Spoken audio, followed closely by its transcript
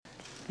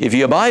If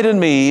ye abide in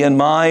me, and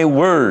my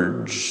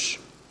words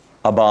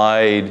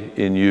abide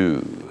in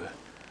you.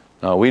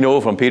 Now, we know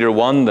from Peter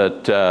 1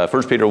 that,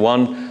 1 Peter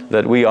 1,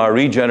 that we are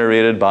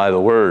regenerated by the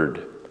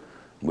Word.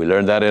 We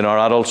learned that in our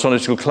adult Sunday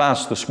school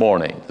class this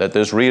morning. Let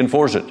this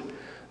reinforce it,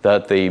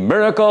 that the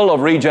miracle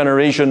of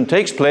regeneration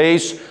takes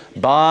place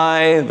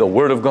by the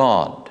Word of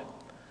God.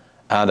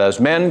 And as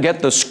men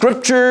get the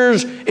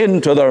Scriptures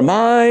into their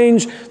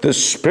minds, the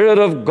Spirit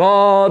of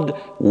God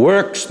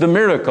works the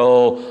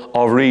miracle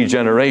of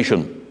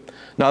regeneration.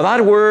 Now,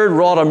 that Word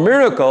wrought a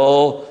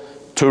miracle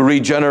to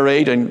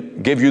regenerate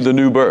and give you the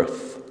new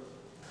birth.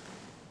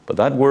 But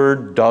that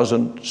Word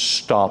doesn't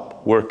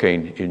stop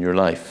working in your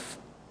life.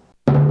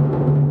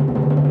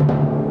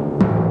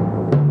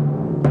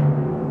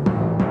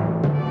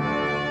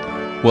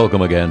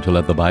 Welcome again to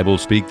Let the Bible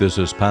Speak. This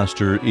is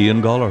Pastor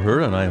Ian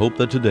Gollaher, and I hope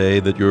that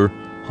today that your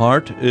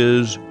heart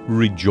is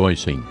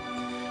rejoicing.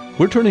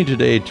 We're turning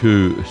today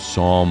to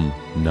Psalm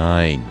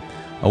 9.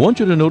 I want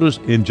you to notice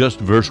in just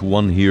verse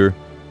 1 here,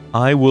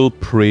 I will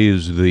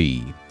praise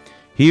thee.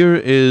 Here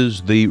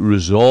is the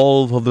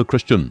resolve of the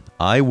Christian.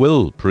 I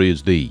will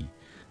praise thee.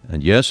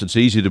 And yes, it's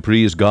easy to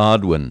praise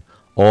God when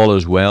all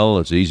is well.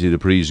 It's easy to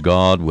praise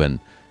God when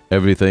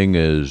everything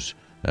is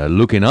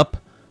looking up.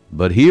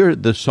 But here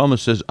the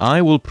psalmist says,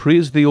 I will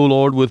praise thee, O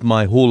Lord, with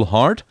my whole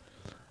heart.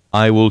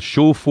 I will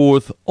show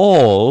forth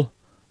all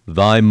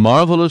thy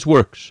marvelous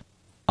works.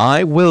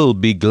 I will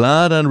be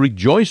glad and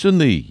rejoice in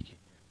thee.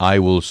 I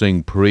will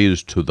sing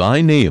praise to thy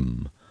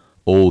name,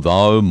 O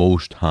thou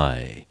most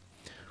high.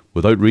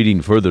 Without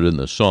reading further in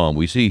the psalm,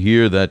 we see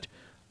here that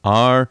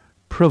our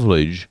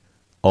privilege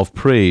of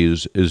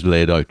praise is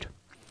laid out.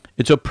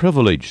 It's a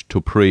privilege to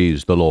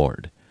praise the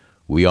Lord.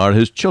 We are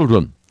his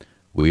children.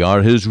 We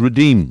are his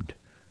redeemed.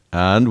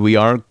 And we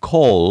are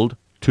called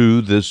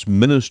to this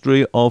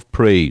ministry of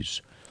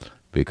praise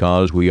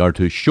because we are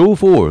to show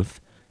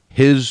forth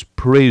his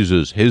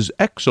praises, his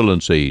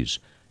excellencies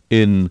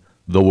in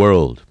the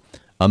world.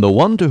 And the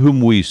one to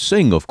whom we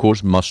sing, of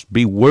course, must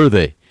be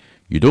worthy.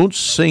 You don't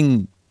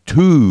sing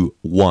to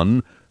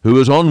one who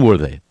is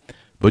unworthy,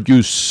 but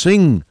you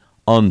sing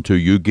unto,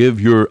 you give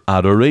your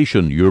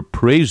adoration, your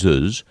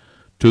praises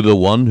to the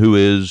one who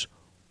is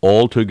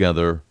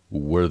altogether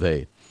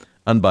worthy.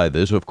 And by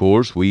this, of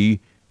course, we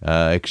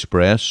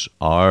express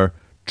our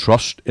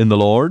trust in the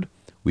Lord.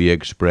 We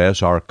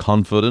express our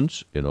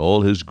confidence in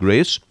all his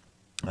grace,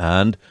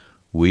 and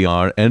we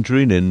are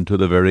entering into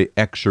the very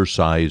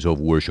exercise of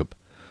worship.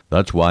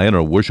 That's why in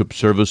our worship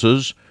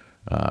services,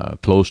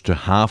 close to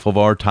half of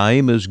our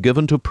time is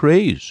given to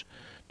praise.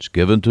 It's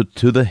given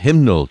to the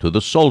hymnal, to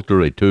the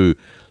psaltery, to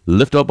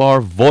lift up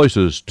our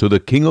voices to the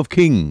King of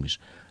Kings,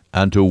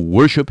 and to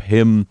worship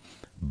him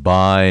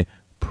by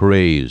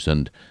praise.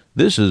 And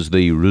this is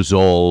the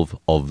resolve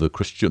of the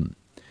Christian.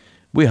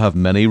 We have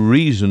many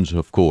reasons,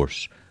 of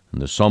course,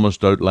 and the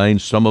psalmist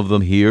outlines some of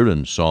them here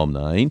in Psalm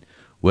 9.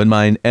 When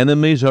mine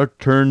enemies are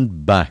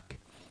turned back,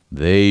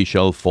 they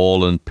shall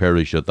fall and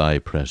perish at thy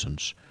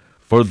presence.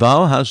 For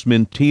thou hast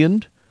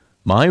maintained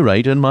my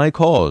right and my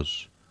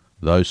cause.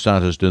 Thou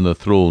sattest in the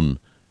throne,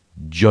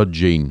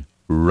 judging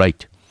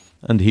right.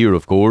 And here,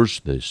 of course,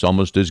 the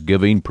psalmist is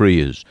giving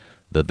praise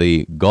that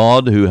the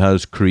God who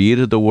has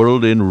created the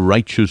world in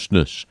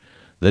righteousness,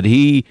 that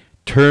he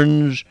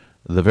turns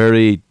the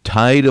very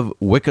tide of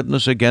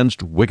wickedness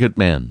against wicked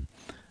men,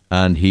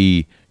 and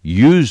he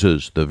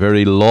uses the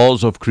very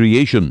laws of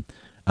creation,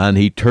 and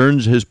he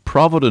turns his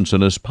providence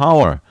and his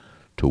power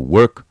to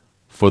work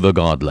for the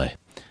godly.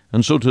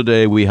 And so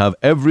today we have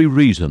every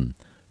reason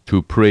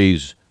to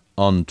praise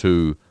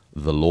unto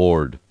the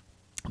Lord.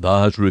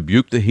 Thou hast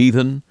rebuked the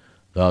heathen,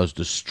 thou hast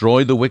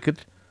destroyed the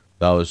wicked,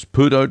 thou hast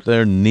put out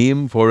their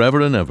name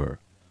forever and ever.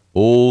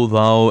 O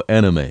thou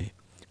enemy,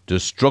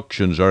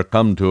 destructions are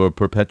come to a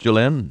perpetual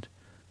end,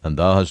 and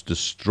thou hast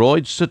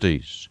destroyed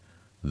cities,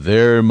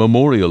 their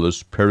memorial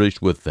is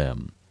perished with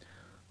them.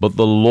 But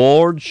the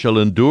Lord shall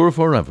endure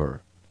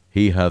forever,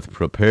 he hath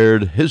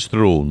prepared his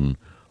throne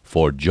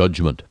for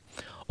judgment.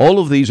 All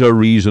of these are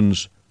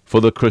reasons for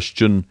the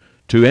Christian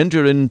to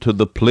enter into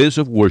the place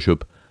of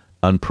worship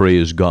and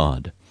praise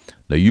God.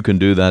 Now you can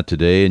do that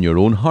today in your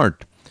own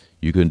heart.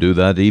 You can do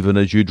that even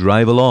as you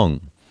drive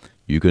along.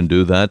 You can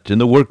do that in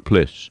the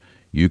workplace.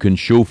 You can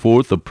show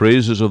forth the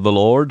praises of the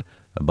Lord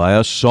by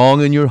a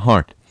song in your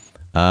heart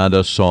and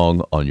a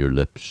song on your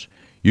lips.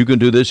 You can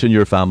do this in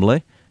your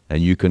family,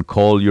 and you can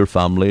call your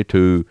family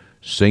to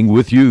sing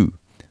with you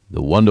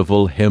the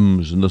wonderful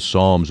hymns and the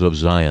psalms of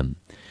Zion.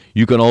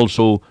 You can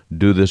also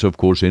do this, of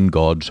course, in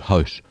God's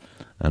house.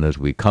 And as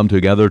we come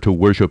together to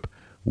worship,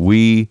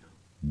 we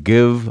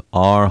give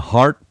our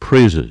heart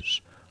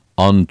praises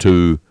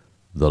unto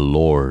the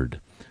Lord.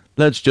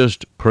 Let's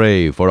just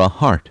pray for a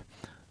heart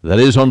that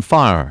is on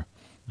fire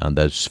and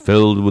that's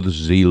filled with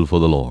zeal for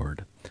the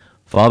Lord.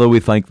 Father, we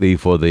thank thee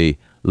for the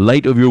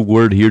light of your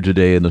word here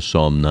today in the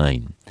Psalm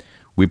 9.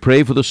 We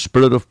pray for the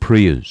spirit of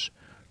praise.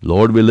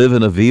 Lord, we live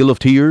in a vale of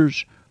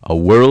tears, a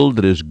world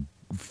that is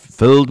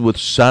filled with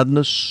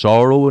sadness,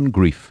 sorrow, and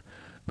grief.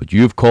 But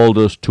you've called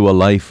us to a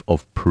life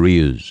of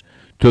praise,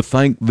 to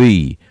thank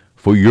Thee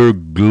for your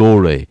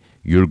glory,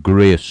 your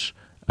grace,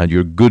 and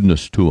your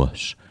goodness to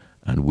us.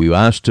 And we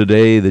ask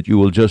today that you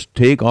will just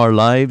take our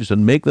lives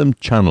and make them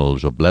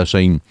channels of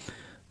blessing,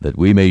 that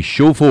we may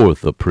show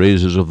forth the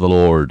praises of the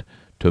Lord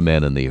to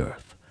men in the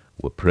earth.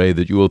 We pray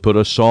that you will put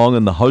a song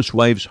in the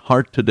housewife's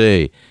heart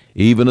today,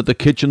 even at the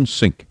kitchen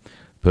sink.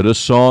 Put a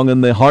song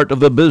in the heart of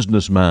the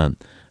businessman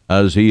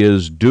as he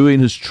is doing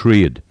his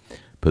trade.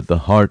 Put the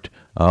heart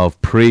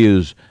of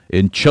praise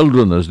in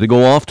children as they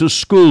go off to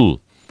school.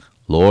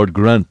 Lord,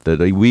 grant that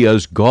we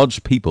as God's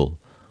people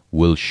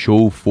will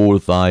show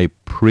forth thy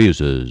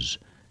praises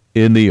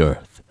in the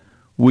earth.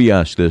 We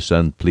ask this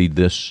and plead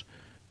this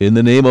in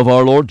the name of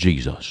our Lord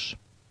Jesus.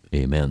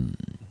 Amen.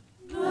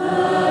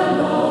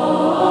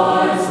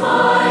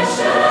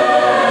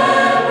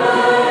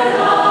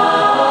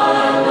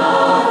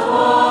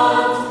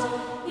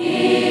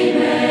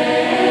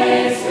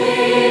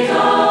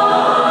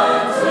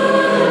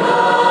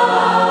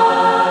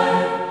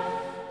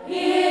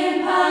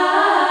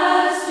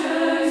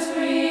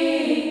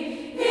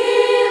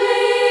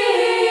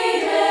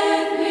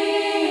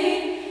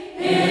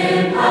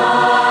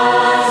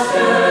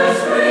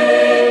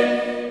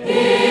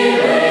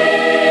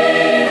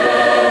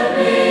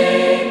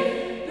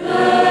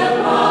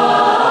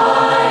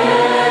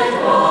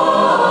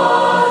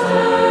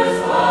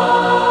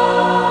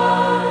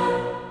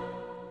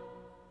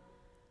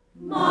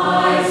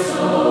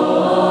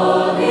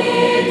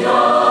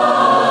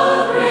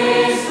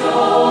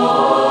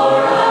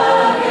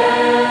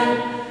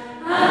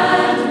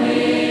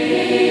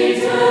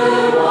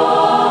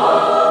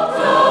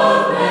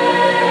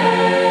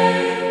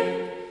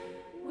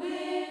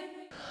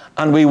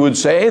 And we would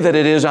say that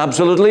it is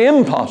absolutely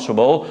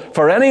impossible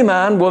for any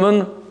man,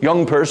 woman,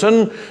 young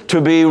person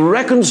to be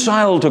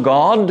reconciled to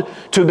God,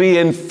 to be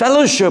in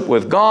fellowship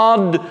with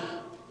God,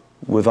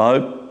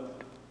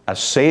 without a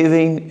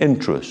saving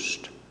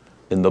interest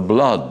in the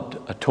blood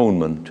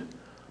atonement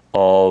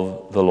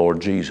of the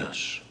Lord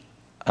Jesus.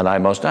 And I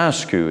must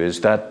ask you,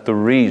 is that the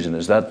reason,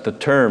 is that the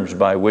terms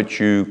by which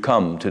you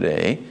come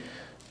today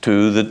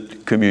to the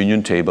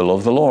communion table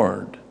of the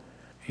Lord?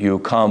 You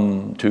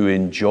come to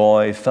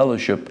enjoy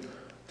fellowship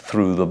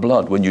through the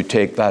blood. When you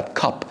take that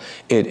cup,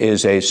 it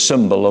is a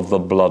symbol of the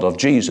blood of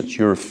Jesus.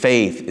 Your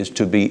faith is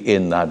to be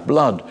in that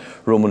blood.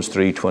 Romans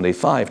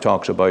 3:25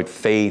 talks about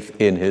faith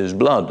in his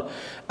blood.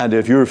 And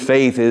if your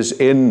faith is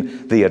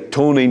in the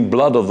atoning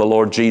blood of the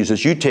Lord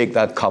Jesus, you take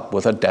that cup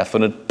with a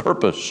definite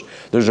purpose.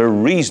 There's a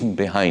reason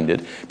behind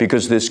it,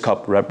 because this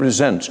cup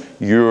represents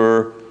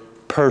your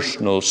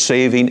personal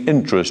saving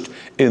interest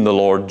in the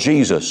Lord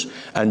Jesus.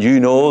 And you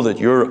know that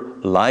your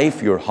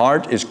life, your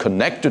heart is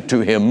connected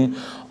to him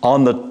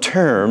on the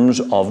terms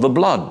of the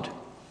blood.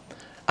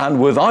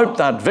 And without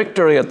that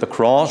victory at the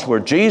cross, where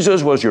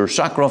Jesus was your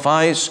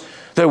sacrifice,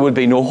 there would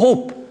be no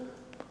hope.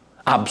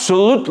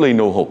 Absolutely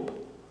no hope.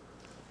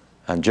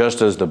 And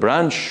just as the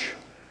branch,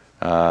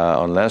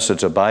 unless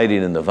it's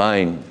abiding in the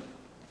vine,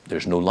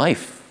 there's no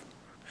life.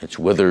 It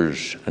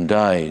withers and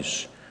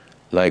dies.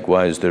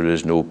 Likewise, there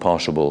is no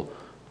possible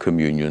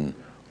communion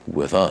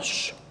with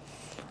us.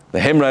 The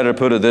hymn writer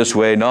put it this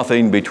way: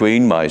 nothing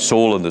between my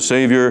soul and the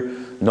Savior,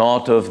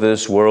 not of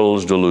this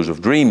world's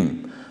delusive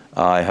dream.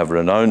 I have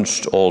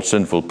renounced all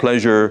sinful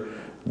pleasure.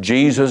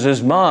 Jesus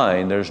is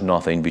mine, there's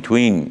nothing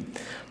between.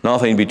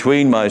 Nothing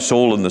between my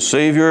soul and the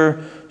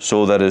Savior,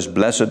 so that his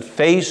blessed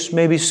face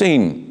may be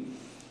seen.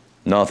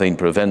 Nothing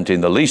preventing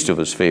the least of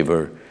his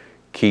favor.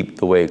 Keep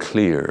the way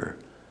clear,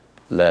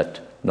 let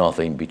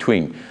nothing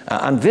between.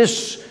 And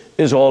this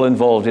is all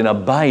involved in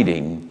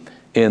abiding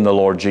in the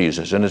Lord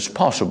Jesus. And it's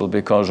possible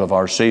because of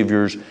our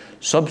Savior's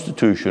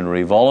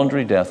substitutionary,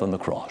 voluntary death on the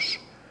cross.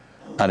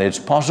 And it's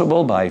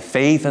possible by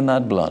faith in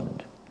that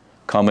blood,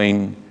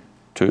 coming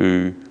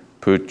to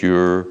put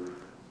your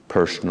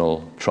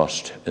personal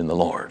trust in the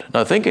Lord.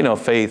 Now, thinking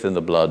of faith in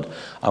the blood,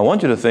 I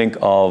want you to think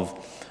of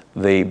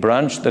the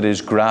branch that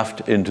is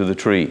grafted into the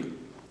tree.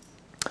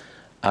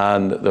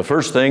 And the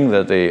first thing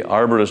that the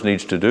arborist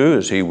needs to do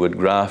as he would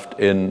graft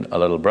in a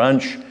little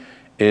branch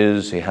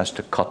is he has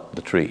to cut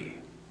the tree.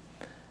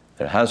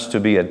 There has to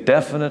be a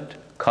definite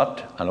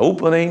cut, an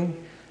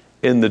opening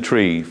in the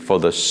tree for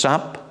the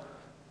sap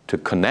to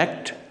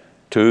connect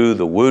to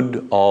the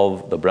wood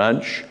of the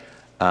branch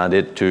and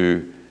it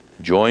to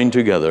join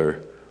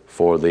together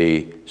for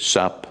the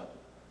sap,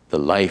 the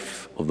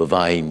life of the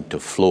vine, to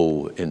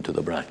flow into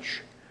the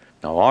branch.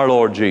 Now, our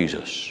Lord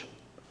Jesus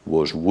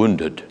was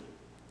wounded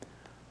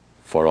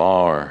for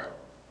our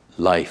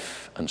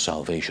life and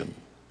salvation.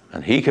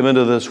 And he came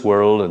into this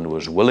world and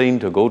was willing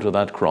to go to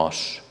that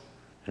cross.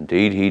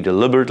 Indeed, he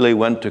deliberately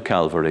went to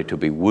Calvary to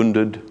be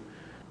wounded,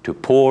 to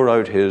pour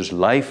out his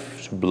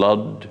life's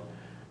blood,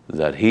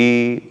 that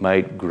he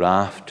might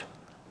graft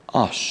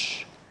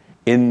us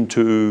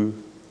into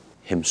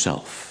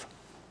himself.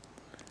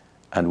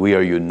 And we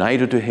are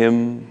united to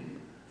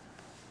him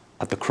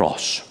at the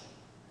cross.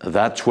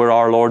 That's where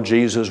our Lord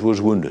Jesus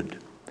was wounded.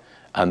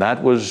 And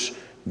that was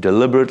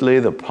deliberately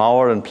the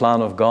power and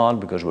plan of God,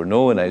 because we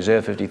know in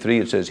Isaiah 53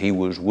 it says he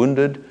was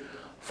wounded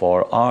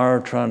for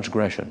our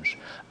transgressions,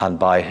 and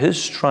by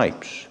his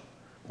stripes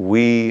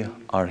we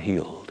are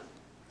healed.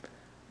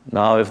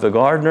 Now, if the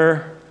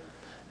gardener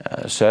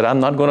said, I'm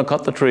not going to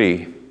cut the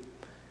tree,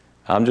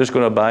 I'm just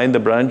going to bind the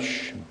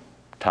branch,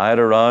 tie it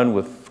around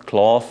with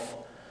cloth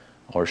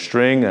or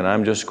string, and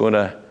I'm just going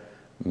to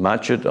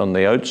match it on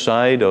the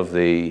outside of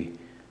the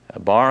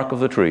bark of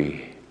the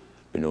tree,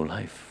 be no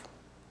life.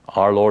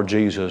 Our Lord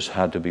Jesus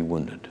had to be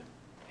wounded.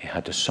 He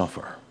had to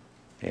suffer.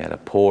 He had to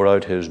pour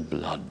out his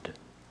blood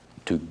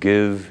to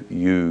give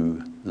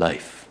you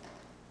life.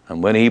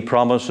 And when he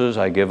promises,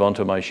 I give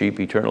unto my sheep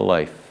eternal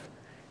life,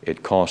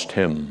 it cost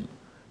him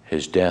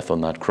his death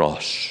on that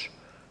cross,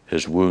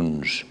 his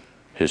wounds,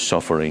 his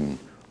suffering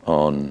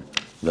on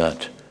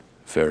that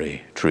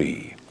very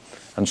tree.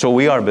 And so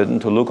we are bidden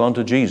to look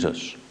unto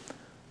Jesus,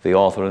 the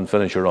author and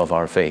finisher of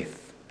our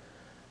faith.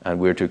 And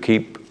we're to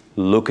keep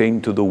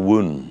looking to the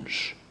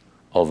wounds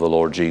of the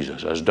Lord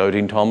Jesus, as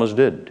doubting Thomas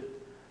did,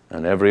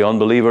 and every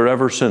unbeliever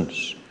ever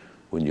since.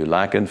 When you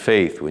lack in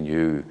faith, when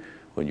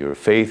your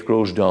faith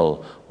grows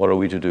dull, what are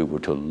we to do? We're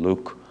to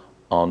look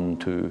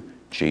unto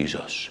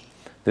Jesus.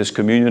 This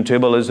communion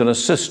table is an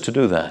assist to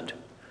do that.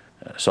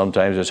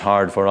 Sometimes it's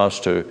hard for us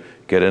to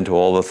get into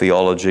all the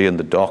theology and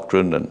the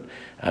doctrine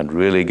and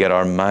really get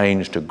our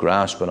minds to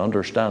grasp and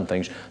understand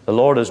things. The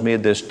Lord has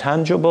made this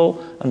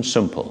tangible and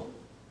simple.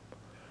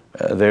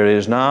 There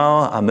is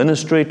now a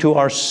ministry to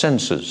our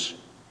senses.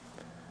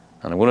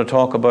 And I'm going to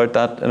talk about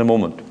that in a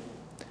moment.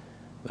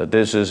 That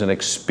this is an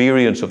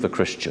experience of the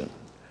Christian.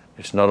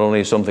 It's not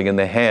only something in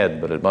the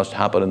head, but it must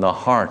happen in the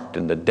heart,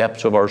 in the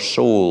depths of our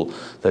soul,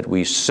 that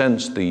we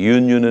sense the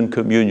union and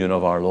communion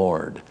of our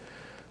Lord.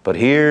 But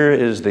here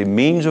is the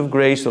means of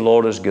grace the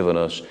Lord has given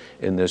us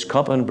in this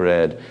cup and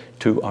bread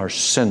to our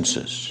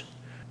senses.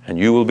 And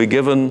you will be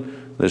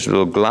given this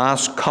little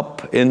glass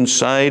cup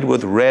inside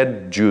with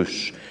red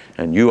juice.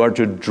 And you are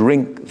to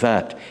drink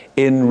that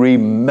in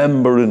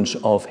remembrance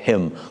of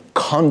him,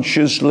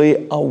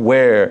 consciously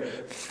aware,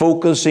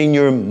 focusing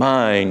your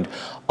mind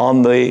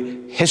on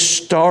the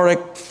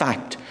historic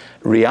fact,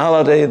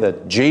 reality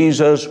that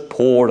Jesus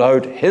poured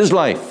out his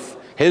life,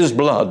 his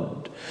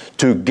blood,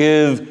 to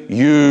give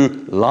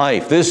you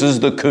life. This is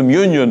the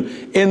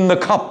communion in the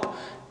cup,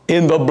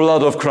 in the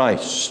blood of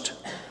Christ.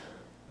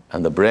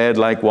 And the bread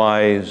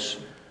likewise,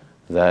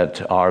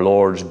 that our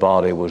Lord's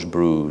body was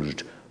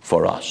bruised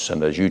for us.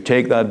 And as you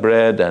take that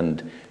bread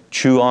and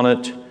chew on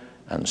it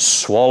and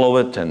swallow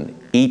it and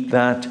eat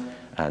that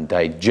and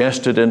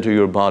digest it into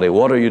your body,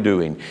 what are you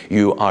doing?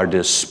 You are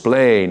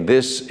displaying,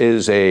 this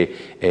is a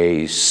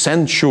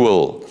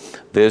sensual,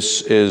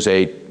 this is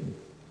a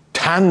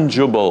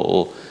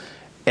tangible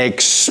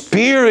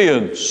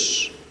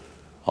experience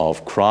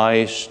of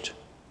Christ,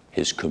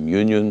 his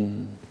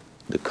communion,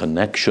 the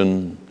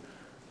connection,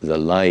 the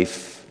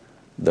life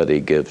that he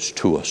gives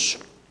to us.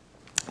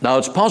 Now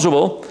it's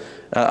possible,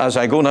 as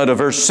I go now to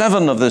verse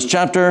 7 of this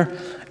chapter,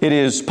 it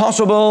is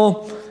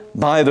possible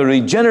by the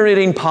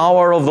regenerating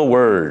power of the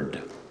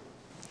Word.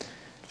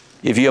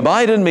 If you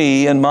abide in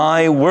me and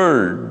my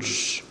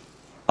words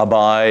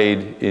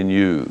abide in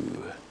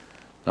you.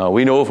 Now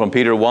we know from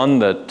Peter 1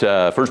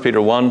 that, 1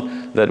 Peter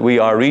 1, that we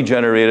are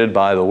regenerated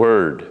by the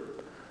Word.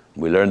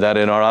 We learned that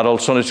in our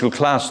adult Sunday school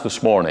class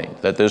this morning,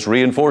 that this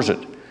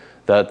reinforces it,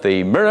 that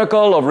the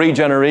miracle of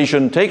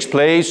regeneration takes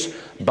place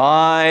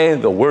by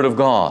the Word of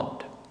God.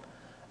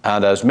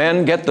 And as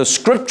men get the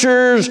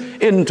Scriptures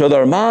into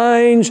their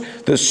minds,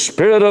 the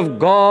Spirit of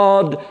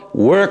God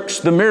works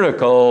the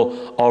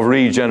miracle of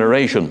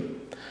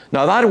regeneration.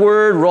 Now that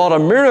Word wrought a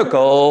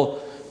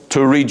miracle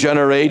to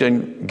regenerate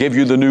and give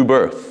you the new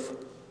birth.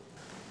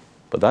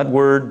 But that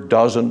Word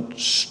doesn't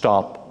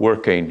stop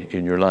working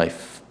in your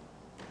life.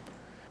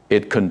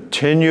 It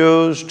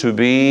continues to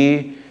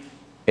be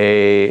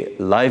a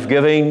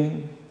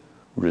life-giving,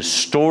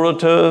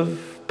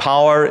 restorative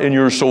power in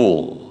your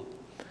soul.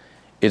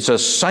 It's a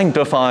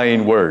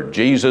sanctifying word.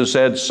 Jesus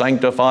said,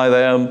 sanctify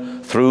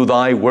them through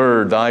thy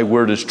word. Thy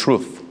word is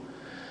truth.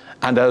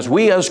 And as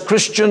we as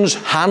Christians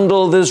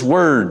handle this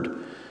word,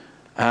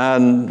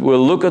 and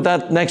we'll look at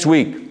that next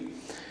week,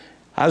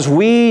 as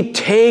we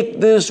take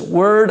this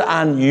word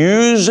and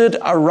use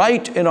it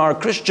aright in our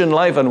Christian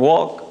life and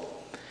walk,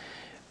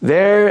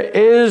 there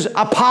is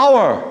a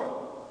power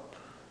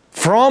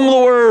from the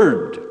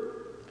word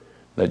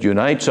that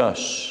unites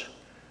us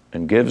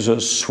and gives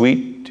us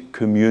sweet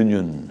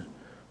communion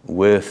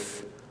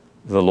with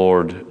the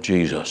Lord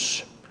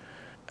Jesus.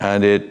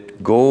 And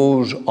it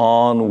goes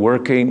on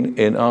working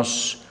in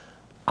us,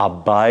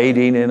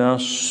 abiding in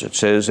us. It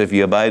says, if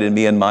you abide in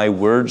me and my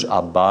words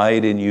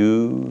abide in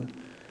you.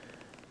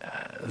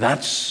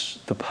 That's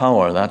the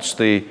power. That's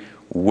the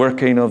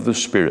working of the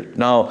Spirit.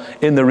 Now,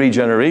 in the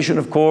regeneration,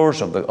 of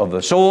course, of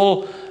the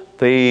soul,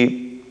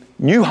 the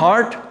new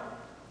heart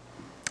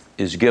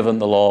is given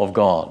the law of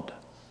God.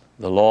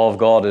 The law of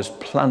God is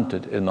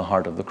planted in the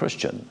heart of the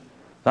Christian.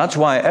 That's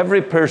why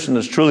every person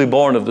that's truly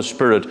born of the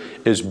Spirit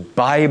is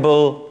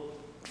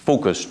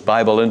Bible-focused,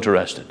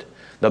 Bible-interested.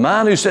 The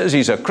man who says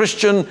he's a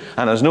Christian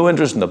and has no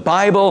interest in the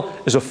Bible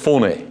is a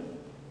phony.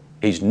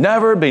 He's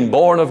never been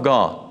born of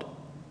God.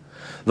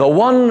 The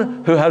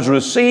one who has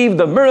received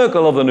the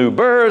miracle of the new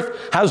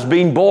birth has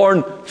been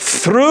born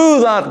through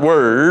that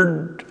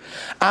Word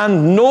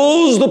and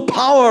knows the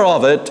power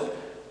of it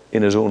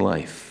in his own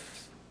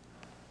life.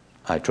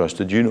 I trust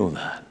that you know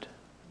that.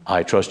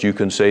 I trust you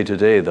can say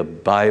today, the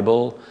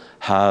Bible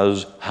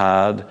has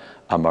had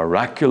a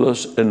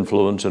miraculous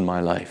influence in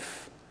my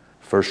life.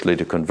 Firstly,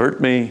 to convert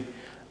me,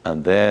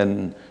 and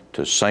then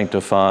to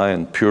sanctify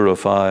and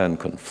purify and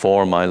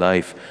conform my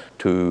life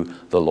to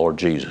the Lord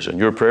Jesus. And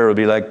your prayer will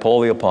be like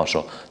Paul the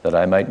Apostle, that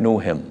I might know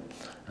him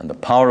and the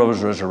power of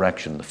his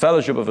resurrection, the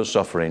fellowship of his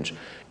sufferings,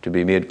 to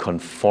be made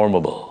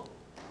conformable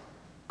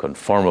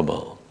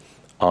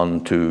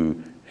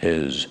unto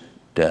his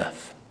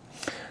death.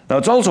 Now,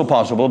 it's also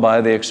possible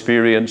by the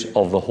experience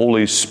of the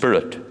Holy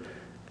Spirit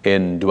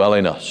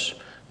indwelling us.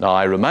 Now,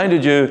 I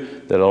reminded you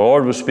that the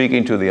Lord was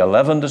speaking to the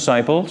 11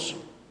 disciples,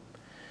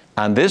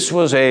 and this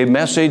was a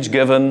message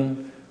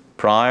given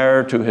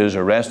prior to his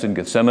arrest in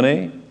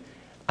Gethsemane,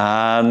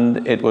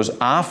 and it was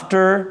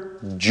after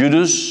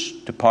Judas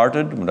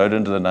departed, went out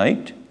into the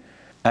night.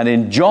 And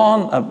in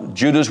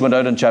Judas went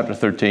out in chapter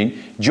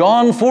 13.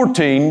 John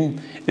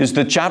 14 is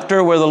the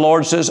chapter where the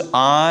Lord says,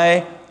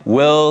 I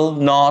will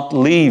not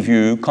leave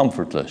you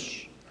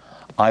comfortless.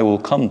 I will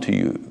come to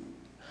you.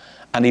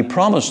 And he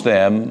promised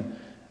them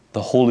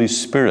the Holy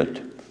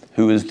Spirit,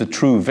 who is the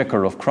true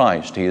vicar of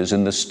Christ. He is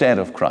in the stead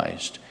of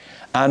Christ.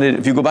 And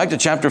if you go back to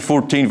chapter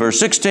 14, verse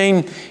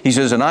 16, he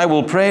says, and I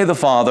will pray the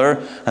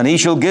Father, and he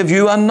shall give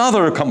you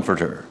another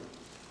comforter,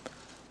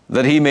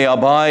 that he may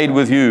abide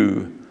with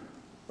you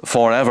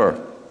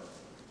forever.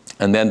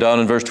 And then down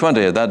in verse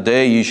 20, at that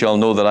day ye shall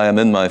know that I am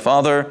in my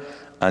Father,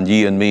 and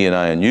ye in me, and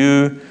I in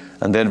you.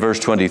 And then verse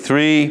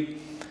 23,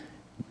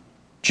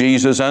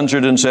 Jesus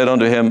answered and said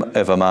unto him,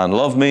 if a man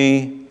love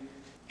me,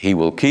 he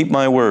will keep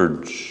my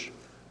words,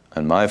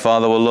 and my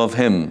Father will love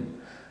him,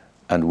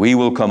 and we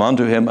will come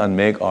unto him and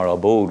make our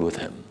abode with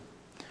him.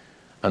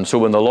 And so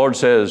when the Lord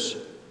says,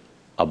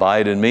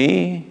 abide in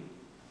me,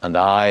 and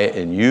I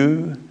in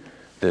you,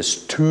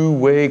 this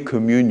two-way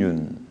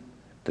communion,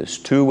 this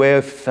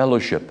two-way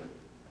fellowship,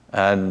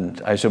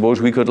 and I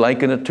suppose we could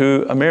liken it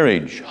to a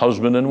marriage,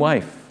 husband and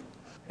wife.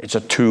 It's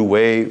a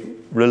two-way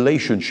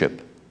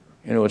relationship.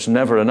 You know, it's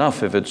never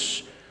enough if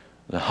it's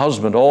the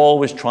husband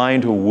always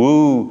trying to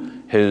woo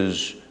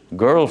his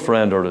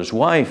girlfriend or his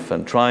wife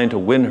and trying to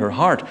win her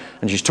heart,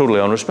 and she's totally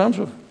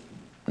unresponsive.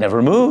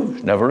 Never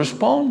moves, never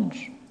responds.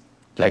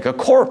 Like a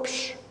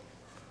corpse.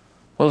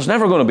 Well, it's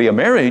never going to be a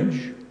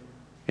marriage.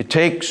 It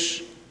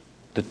takes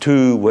the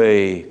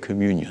two-way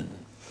communion.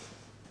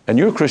 And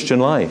your Christian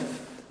life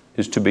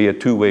is to be a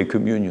two-way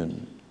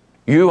communion.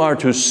 You are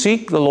to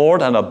seek the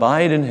Lord and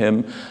abide in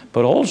him,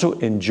 but also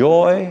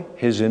enjoy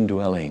his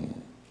indwelling.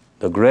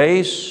 The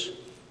grace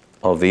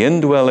of the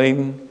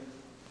indwelling,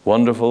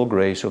 wonderful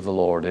grace of the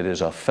Lord. It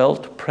is a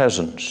felt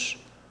presence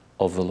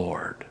of the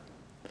Lord.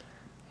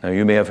 Now,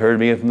 you may have heard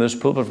me from this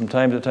pulpit from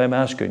time to time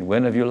asking,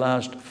 when have you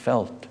last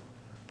felt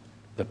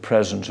the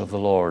presence of the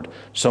Lord?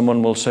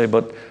 Someone will say,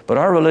 but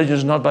our religion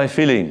is not by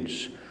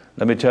feelings.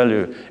 Let me tell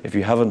you, if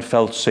you haven't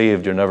felt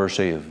saved, you're never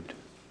saved.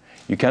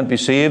 You can't be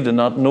saved and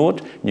not know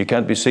it, and you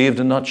can't be saved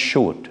and not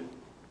show it.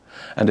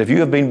 And if you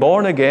have been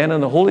born again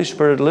and the Holy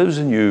Spirit lives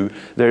in you,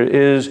 there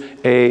is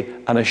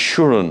an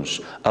assurance,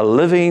 a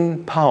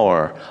living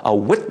power, a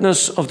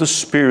witness of the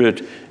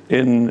Spirit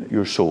in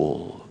your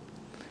soul.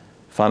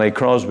 Fanny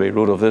Crosby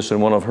wrote of this in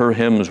one of her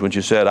hymns when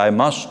she said, I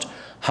must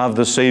have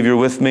the Savior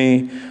with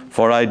me,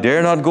 for I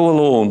dare not go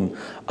alone.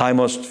 I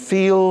must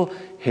feel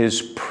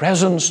his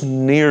presence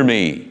near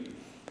me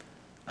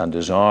and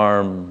his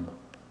arm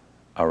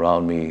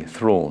around me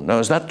thrown. Now,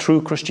 is that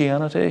true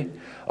Christianity,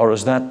 or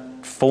is that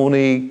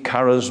phony,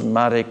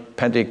 charismatic,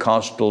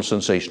 Pentecostal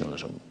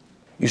sensationalism?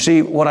 You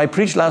see, what I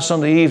preached last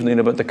Sunday evening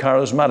about the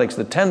charismatics,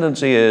 the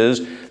tendency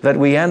is that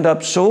we end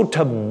up so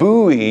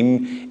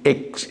tabooing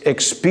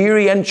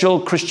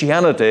experiential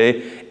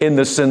Christianity in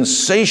the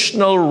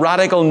sensational,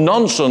 radical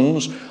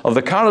nonsense of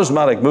the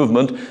charismatic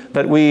movement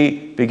that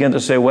we begin to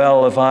say,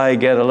 well, if I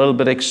get a little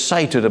bit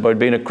excited about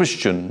being a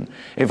Christian,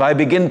 if I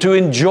begin to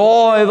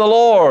enjoy the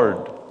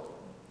Lord,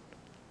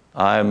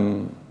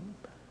 I'm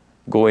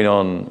going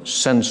on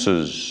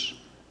senses,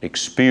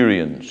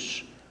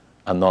 experience,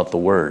 and not the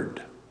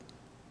Word.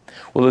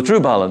 Well, the true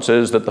balance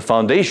is that the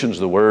foundations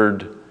of the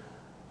Word,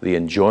 the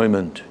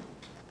enjoyment,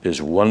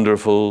 is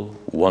wonderful,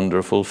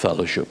 wonderful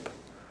fellowship.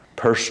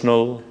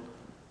 Personal,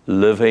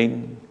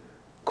 living,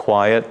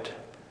 quiet,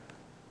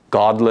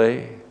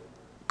 godly,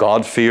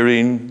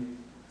 God-fearing,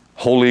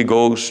 Holy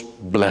Ghost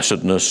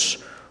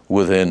blessedness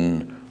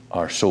within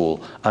our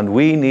soul. And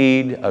we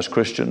need, as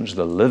Christians,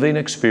 the living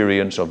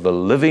experience of the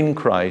living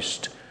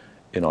Christ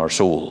in our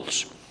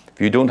souls.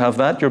 If you don't have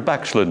that, you're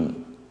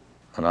backslidden.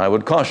 And I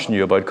would caution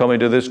you about coming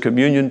to this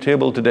communion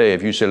table today.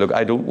 If you say, look,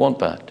 I don't want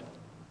that.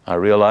 I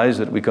realize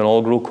that we can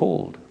all grow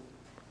cold.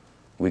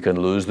 We can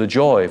lose the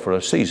joy for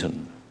a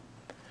season.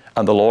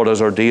 And the Lord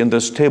has ordained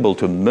this table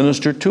to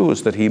minister to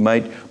us, that He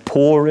might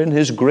pour in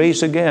His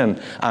grace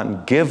again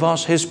and give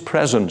us His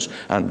presence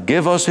and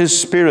give us His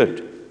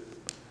Spirit.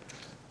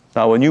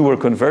 Now, when you were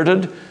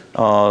converted,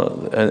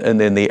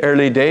 and in the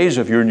early days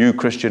of your new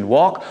Christian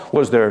walk,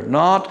 was there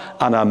not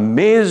an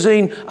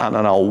amazing and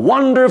a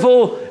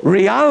wonderful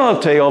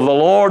reality of the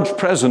Lord's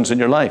presence in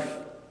your life?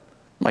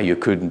 Well, you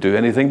couldn't do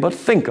anything but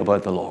think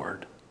about the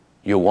Lord.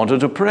 You wanted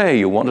to pray.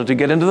 You wanted to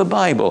get into the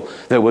Bible.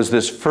 There was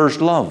this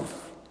first love.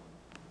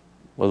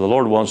 Well, the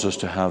Lord wants us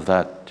to have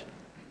that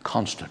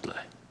constantly.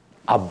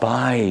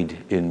 Abide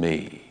in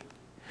me.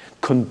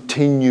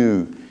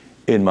 Continue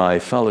in my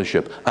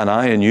fellowship. And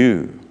I in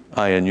you.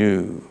 I in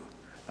you.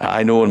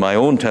 I know in my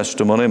own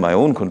testimony, my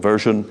own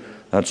conversion,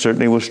 that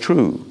certainly was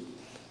true.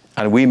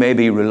 And we may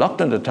be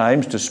reluctant at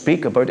times to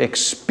speak about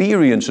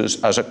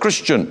experiences as a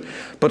Christian.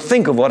 But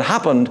think of what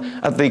happened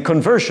at the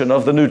conversion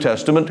of the New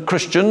Testament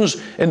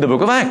Christians in the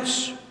book of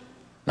Acts.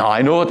 Now,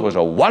 I know it was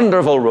a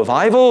wonderful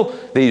revival.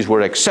 These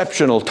were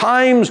exceptional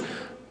times,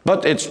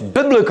 but it's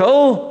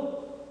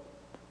biblical.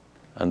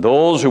 And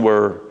those who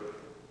were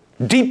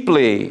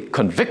deeply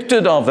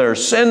convicted of their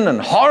sin and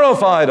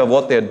horrified of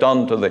what they had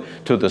done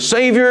to the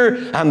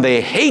Savior, and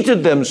they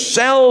hated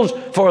themselves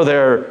for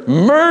their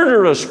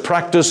murderous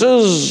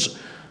practices,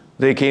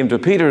 they came to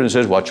Peter and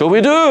said, "What shall we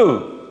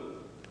do?"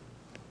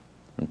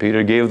 And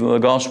Peter gave them the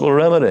gospel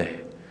remedy.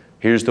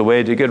 Here's the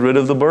way to get rid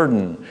of the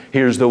burden.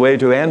 Here's the way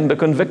to end the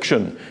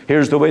conviction.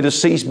 Here's the way to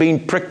cease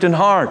being pricked in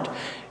heart.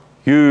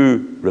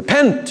 You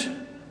repent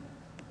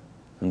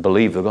and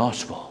believe the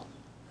gospel.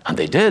 And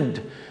they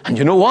did. And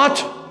you know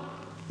what?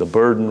 The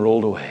burden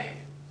rolled away.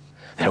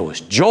 There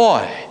was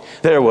joy.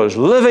 There was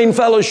living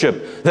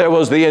fellowship. There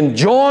was the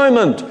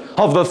enjoyment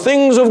of the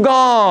things of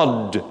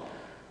God.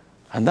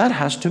 And that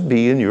has to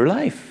be in your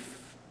life.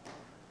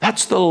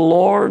 That's the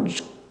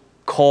Lord's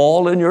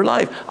call in your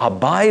life.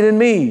 Abide in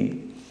me,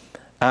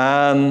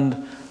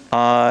 and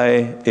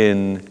I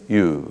in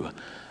you.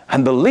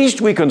 And the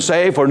least we can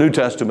say for New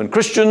Testament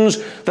Christians,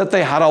 that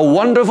they had a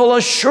wonderful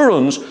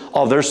assurance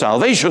of their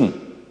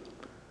salvation.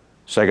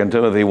 2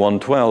 Timothy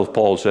 1:12,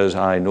 Paul says,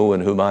 "I know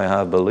in whom I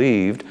have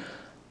believed,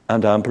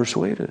 and am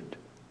persuaded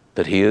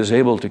that He is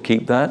able to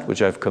keep that which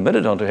I've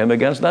committed unto Him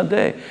against that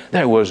day."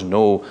 There was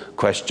no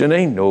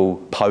questioning,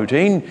 no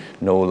pouting,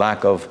 no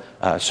lack of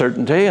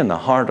certainty in the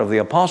heart of the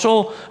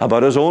apostle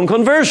about his own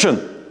conversion.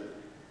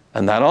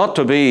 And that ought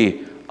to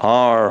be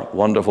our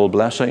wonderful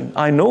blessing.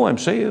 I know I'm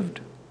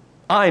saved.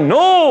 I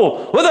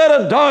know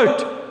without a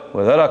doubt,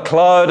 without a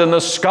cloud in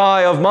the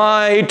sky of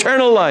my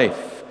eternal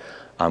life,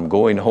 I'm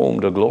going home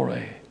to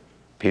glory.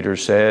 Peter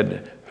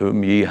said,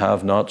 "Whom ye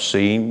have not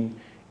seen,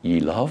 ye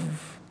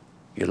love."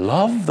 You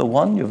love the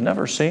one you've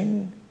never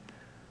seen.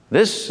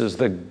 This is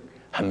the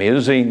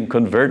amazing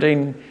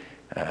converting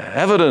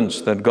evidence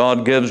that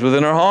God gives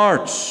within our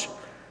hearts.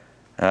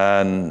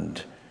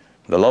 And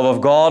the love of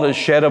God is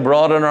shed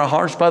abroad in our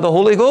hearts by the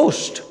Holy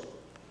Ghost.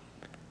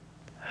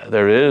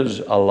 There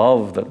is a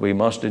love that we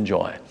must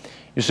enjoy.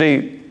 You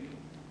see,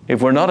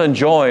 if we're not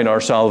enjoying our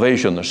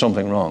salvation, there's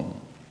something wrong.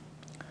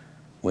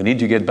 We need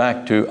to get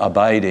back to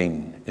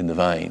abiding in the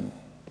vine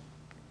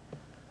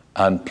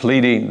and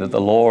pleading that the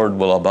Lord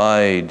will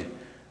abide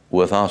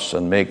with us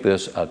and make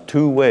this a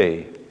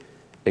two-way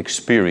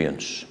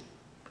experience.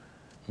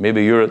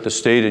 Maybe you're at the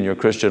state in your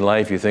Christian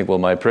life you think, well,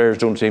 my prayers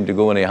don't seem to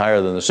go any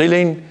higher than the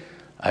ceiling.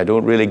 I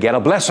don't really get a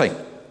blessing.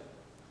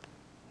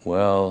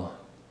 Well,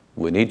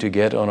 we need to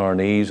get on our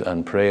knees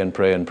and pray and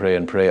pray and pray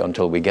and pray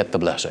until we get the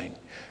blessing,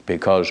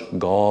 because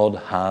God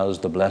has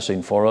the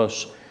blessing for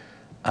us.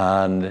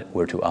 And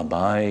we're to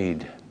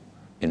abide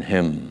in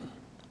Him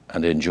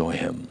and enjoy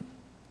Him.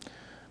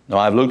 Now,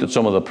 I've looked at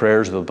some of the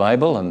prayers of the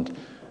Bible, and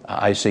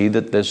I see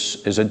that this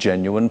is a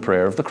genuine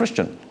prayer of the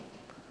Christian.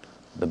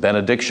 The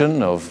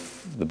benediction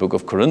of the book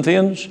of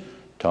Corinthians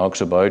talks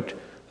about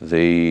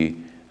the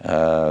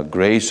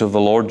grace of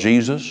the Lord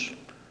Jesus,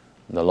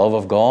 the love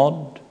of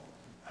God.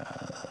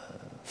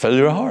 Fill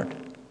your heart.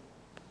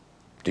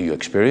 Do you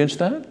experience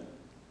that?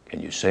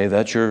 Can you say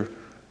that's your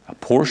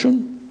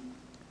portion?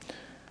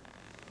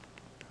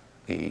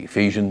 The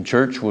Ephesian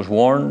church was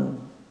warned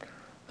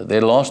that they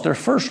lost their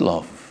first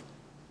love.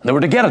 And they were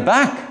to get it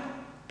back.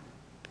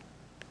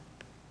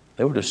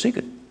 They were to seek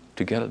it,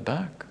 to get it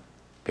back.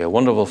 It'd be a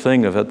wonderful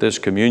thing if at this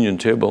communion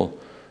table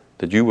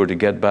that you were to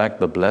get back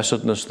the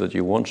blessedness that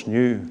you once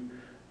knew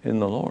in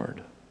the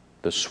Lord.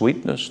 The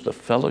sweetness, the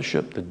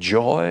fellowship, the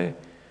joy,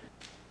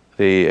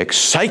 the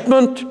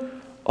excitement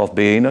of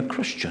being a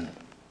Christian.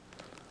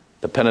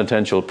 The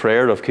penitential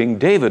prayer of King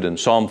David in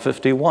Psalm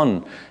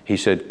 51, he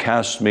said,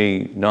 "Cast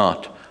me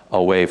not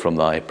away from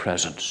thy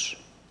presence."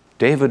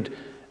 David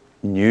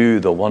knew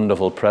the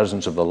wonderful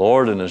presence of the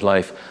Lord in his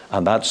life,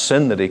 and that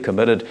sin that he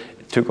committed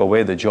took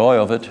away the joy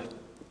of it,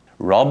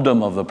 robbed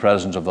him of the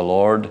presence of the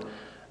Lord,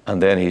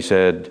 and then he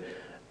said,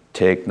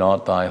 "Take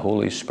not thy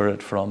Holy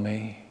Spirit from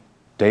me."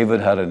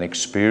 David had an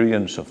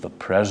experience of the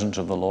presence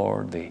of the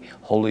Lord, the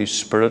Holy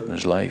Spirit in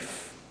his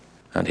life,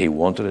 and he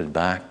wanted it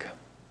back.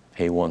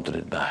 He wanted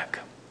it back.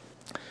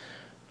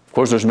 Of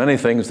course, there's many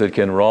things that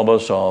can rob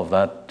us of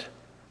that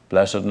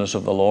blessedness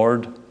of the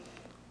Lord.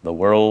 The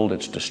world,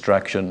 its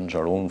distractions,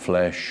 our own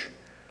flesh,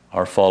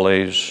 our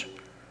follies,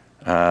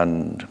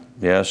 and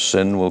yes,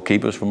 sin will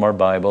keep us from our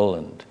Bible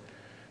and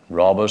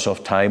rob us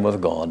of time with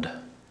God,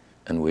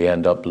 and we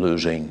end up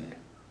losing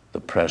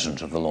the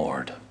presence of the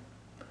Lord.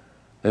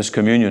 This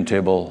communion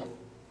table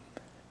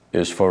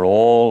is for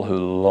all who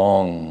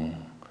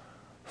long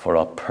for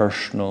a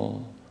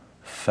personal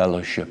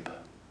fellowship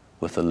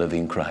with the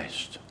living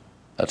Christ.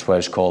 That's why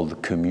it's called the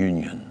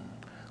communion,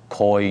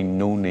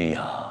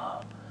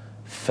 koinonia,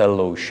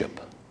 fellowship.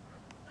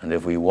 And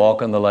if we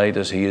walk in the light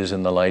as he is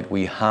in the light,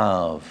 we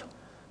have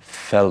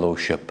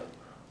fellowship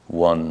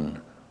one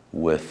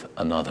with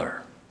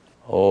another.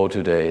 Oh,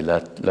 today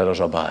let us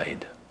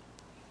abide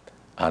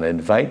and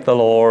invite the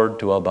Lord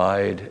to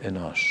abide in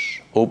us.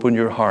 Open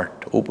your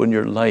heart, open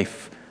your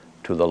life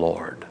to the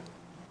Lord,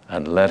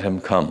 and let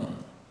him come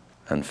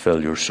and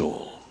fill your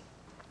soul.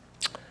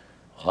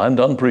 Well, I'm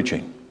done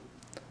preaching.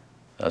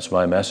 That's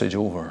my message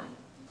over.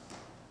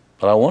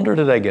 But I wonder,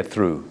 did I get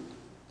through?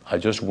 I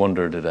just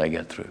wonder, did I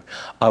get through?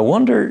 I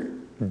wonder,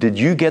 did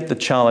you get the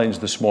challenge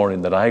this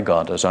morning that I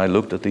got as I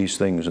looked at these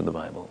things in the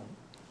Bible?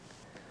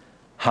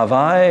 Have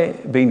I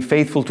been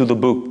faithful to the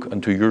book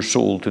and to your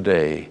soul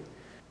today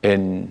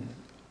in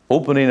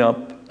opening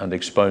up and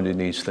expounding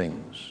these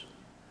things?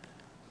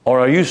 Or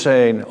are you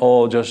saying,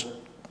 oh, just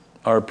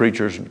our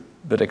preacher's a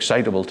bit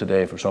excitable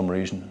today for some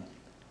reason.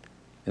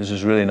 This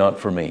is really not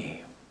for me.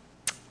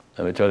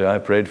 Let me tell you, I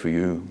prayed for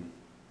you.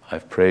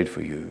 I've prayed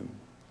for you.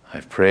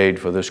 I've prayed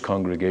for this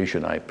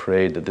congregation. I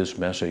prayed that this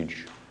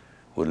message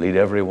would lead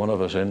every one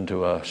of us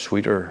into a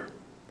sweeter,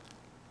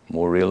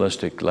 more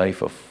realistic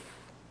life of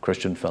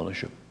Christian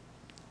fellowship.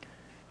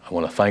 I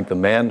want to thank the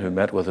men who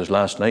met with us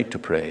last night to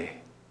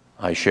pray.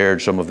 I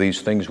shared some of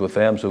these things with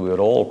them so we would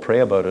all pray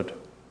about it,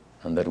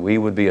 and that we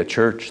would be a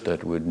church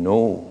that would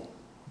know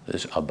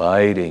this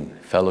abiding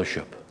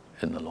fellowship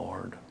in the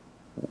Lord.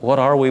 What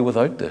are we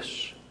without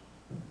this?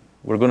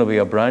 We're going to be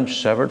a branch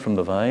severed from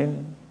the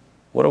vine.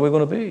 What are we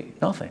going to be?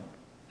 Nothing.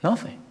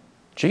 Nothing.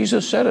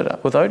 Jesus said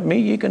it. Without me,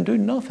 ye can do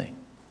nothing.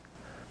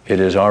 It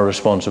is our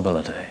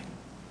responsibility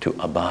to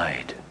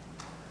abide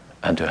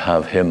and to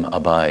have him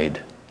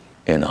abide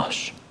in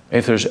us.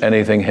 If there's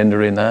anything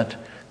hindering that,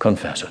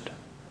 confess it.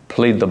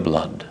 Plead the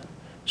blood.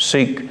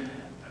 Seek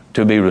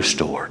to be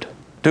restored.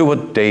 Do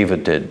what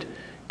David did.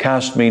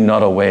 Cast me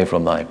not away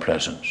from thy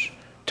presence.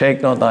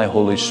 Take not thy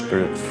Holy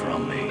Spirit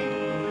from me.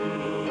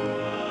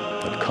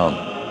 But come,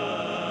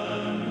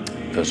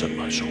 visit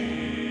my soul.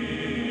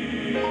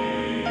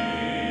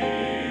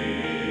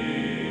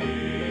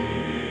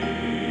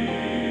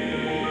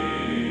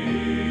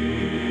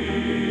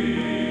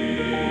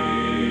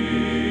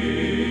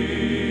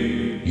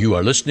 You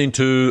are listening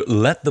to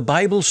Let the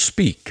Bible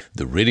Speak,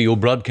 the radio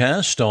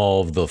broadcast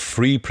of the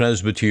Free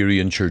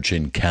Presbyterian Church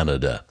in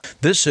Canada.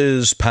 This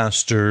is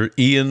Pastor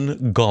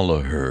Ian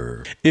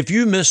Gollaher. If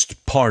you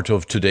missed part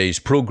of today's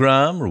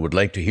program or would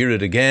like to hear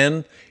it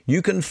again,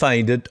 you can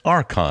find it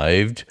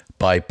archived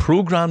by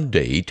program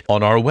date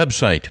on our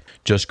website.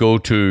 Just go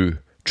to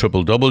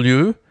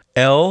www.ltbs.ca,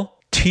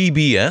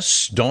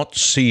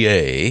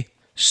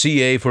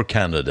 CA for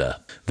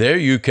Canada. There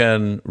you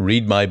can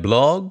read my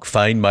blog,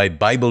 find my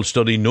Bible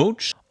study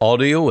notes,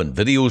 audio and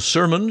video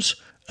sermons,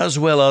 as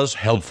well as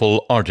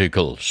helpful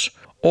articles.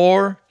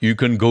 Or you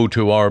can go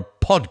to our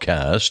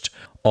podcast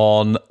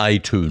on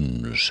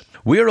iTunes.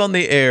 We're on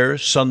the air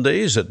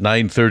Sundays at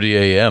 9:30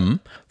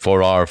 a.m.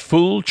 for our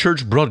full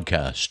church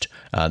broadcast,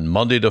 and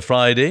Monday to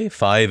Friday,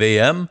 5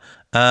 a.m.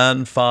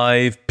 and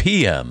 5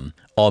 p.m.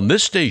 on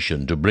this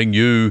station to bring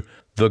you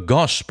the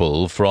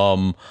gospel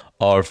from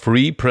our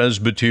Free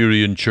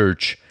Presbyterian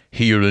Church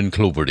here in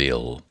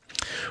Cloverdale.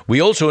 We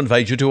also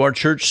invite you to our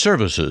church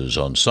services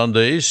on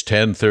Sundays,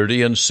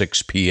 10:30 and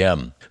 6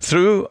 p.m.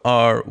 Through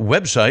our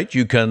website,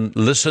 you can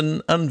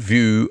listen and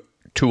view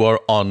to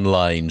our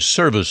online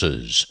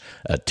services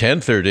at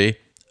 10:30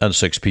 and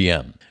 6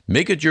 p.m.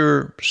 Make it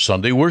your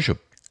Sunday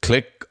worship.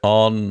 Click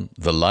on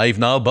the Live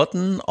Now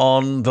button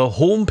on the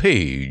home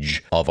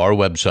page of our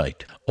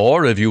website.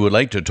 Or if you would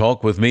like to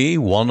talk with me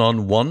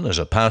one-on-one as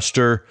a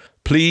pastor,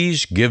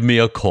 please give me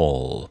a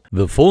call.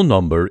 The phone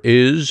number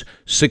is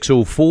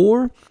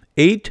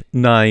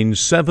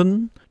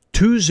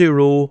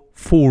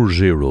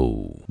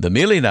 604-897-2040. The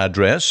mailing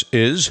address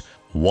is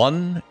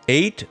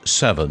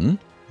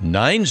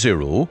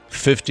 18790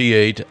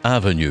 58th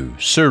Avenue,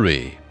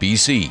 Surrey,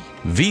 BC,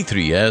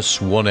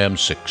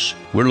 V3S1M6.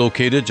 We're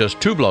located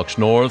just 2 blocks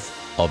north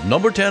of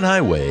number 10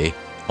 Highway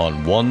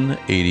on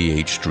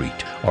 188th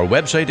Street. Our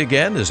website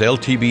again is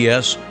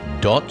ltbs.ca,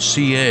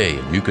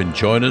 and you can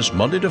join us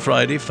Monday to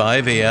Friday,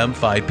 5 a.m.,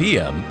 5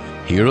 p.m.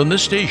 here on the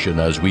station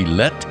as we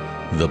let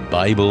the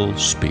Bible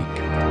speak.